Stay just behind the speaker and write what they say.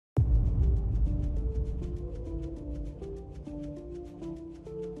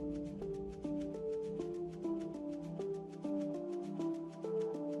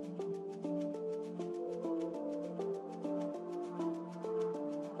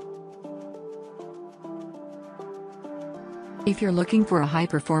If you're looking for a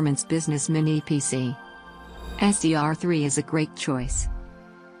high-performance business mini PC, SER3 is a great choice.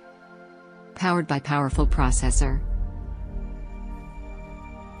 Powered by powerful processor.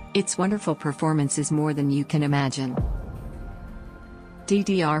 Its wonderful performance is more than you can imagine.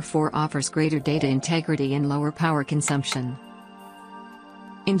 DDR4 offers greater data integrity and lower power consumption.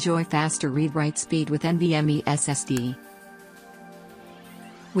 Enjoy faster read-write speed with NVMe SSD.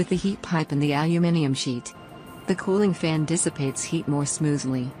 With the heat pipe and the aluminum sheet, the cooling fan dissipates heat more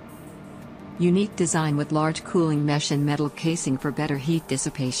smoothly. Unique design with large cooling mesh and metal casing for better heat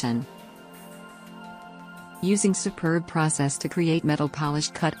dissipation. Using superb process to create metal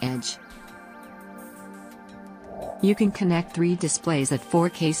polished cut edge. You can connect 3 displays at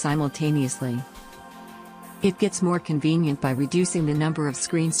 4K simultaneously. It gets more convenient by reducing the number of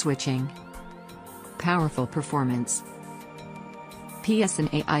screen switching. Powerful performance. PS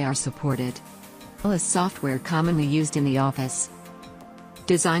and AI are supported. Is software commonly used in the office.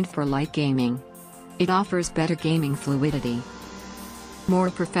 Designed for light gaming. It offers better gaming fluidity.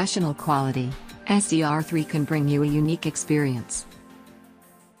 More professional quality. SER3 can bring you a unique experience.